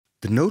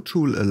The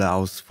Notetool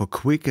allows for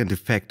quick and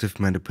effective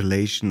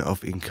manipulation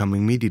of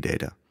incoming MIDI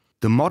data.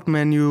 The mod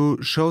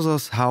menu shows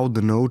us how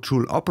the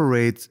Notetool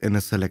operates in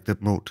a selected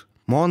mode.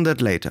 More on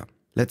that later.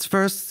 Let's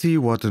first see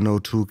what the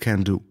Notetool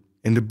can do.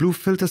 In the blue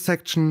filter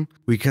section,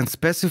 we can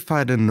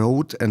specify the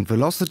note and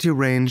velocity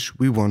range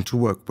we want to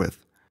work with.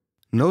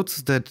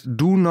 Notes that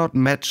do not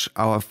match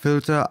our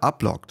filter are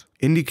blocked,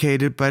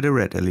 indicated by the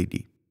red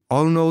LED.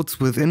 All notes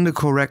within the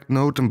correct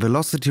note and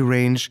velocity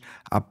range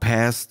are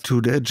passed to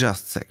the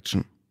adjust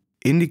section,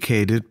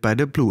 indicated by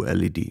the blue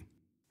LED.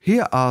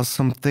 Here are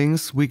some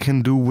things we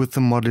can do with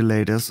the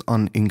modulators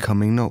on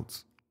incoming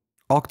notes.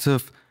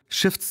 Octave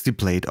shifts the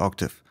played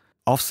octave.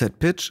 Offset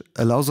pitch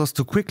allows us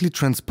to quickly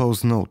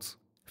transpose notes.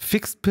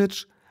 Fixed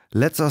pitch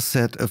lets us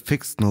set a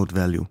fixed note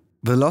value.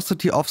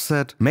 Velocity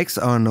offset makes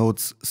our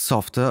notes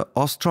softer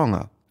or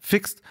stronger.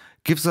 Fixed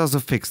gives us a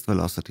fixed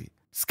velocity.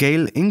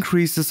 Scale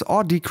increases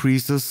or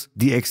decreases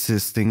the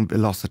existing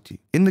velocity.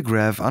 In the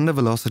graph under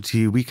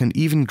velocity we can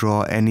even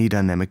draw any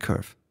dynamic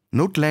curve.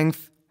 Note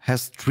length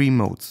has 3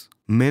 modes: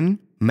 min,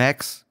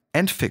 max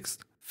and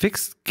fixed.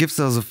 Fixed gives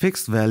us a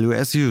fixed value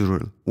as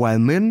usual, while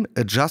min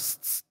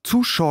adjusts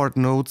 2 short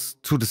notes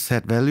to the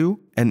set value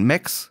and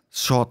max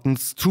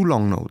shortens 2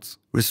 long notes.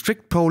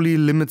 Restrict poly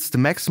limits the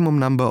maximum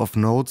number of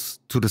notes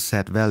to the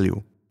set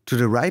value. To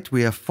the right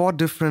we have 4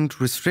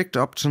 different restrict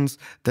options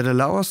that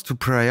allow us to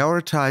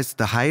prioritize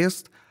the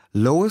highest,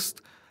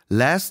 lowest,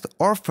 last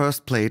or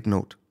first played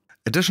note.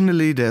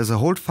 Additionally, there is a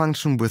hold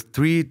function with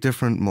 3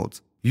 different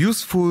modes.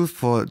 Useful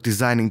for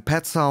designing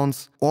pad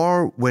sounds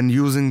or when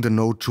using the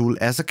Notetool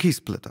as a key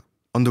splitter.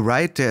 On the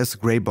right there is a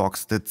gray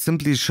box that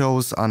simply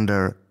shows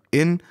under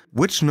in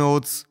which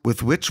notes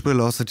with which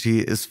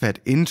velocity is fed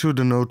into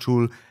the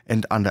Notetool,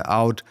 and under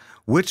out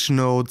which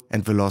notes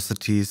and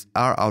velocities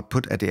are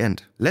output at the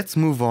end. Let's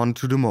move on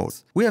to the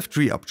modes. We have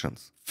 3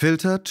 options: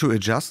 filter to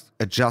adjust,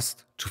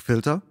 adjust to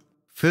filter,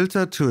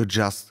 filter to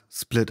adjust,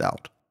 split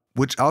out,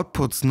 which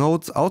outputs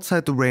notes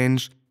outside the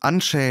range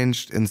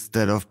unchanged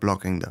instead of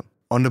blocking them.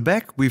 On the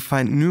back we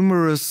find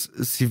numerous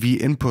CV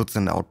inputs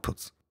and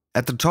outputs.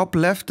 At the top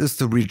left is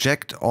the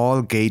reject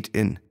all gate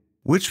in,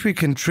 which we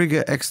can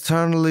trigger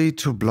externally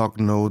to block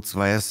notes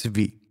via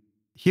CV.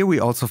 Here we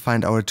also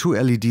find our 2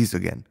 LEDs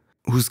again,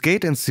 whose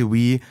gate and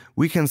CV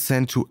we can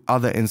send to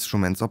other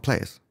instruments or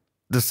plays.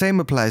 The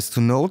same applies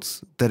to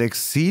notes that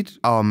exceed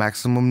our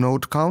maximum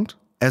note count,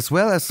 as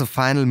well as the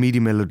final MIDI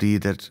melody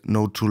that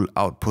Notetool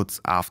outputs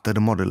after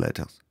the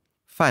modulators.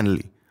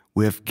 Finally,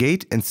 we have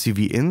gate and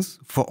CV ins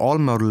for all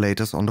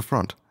modulators on the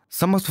front.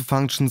 Some of the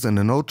functions in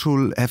the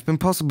Notetool have been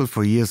possible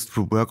for years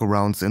through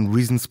workarounds in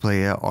Reasons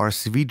Player or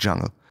CV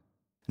Jungle.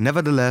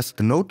 Nevertheless,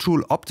 the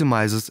Notetool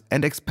optimizes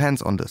and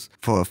expands on this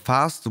for a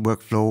fast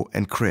workflow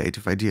and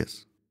creative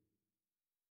ideas.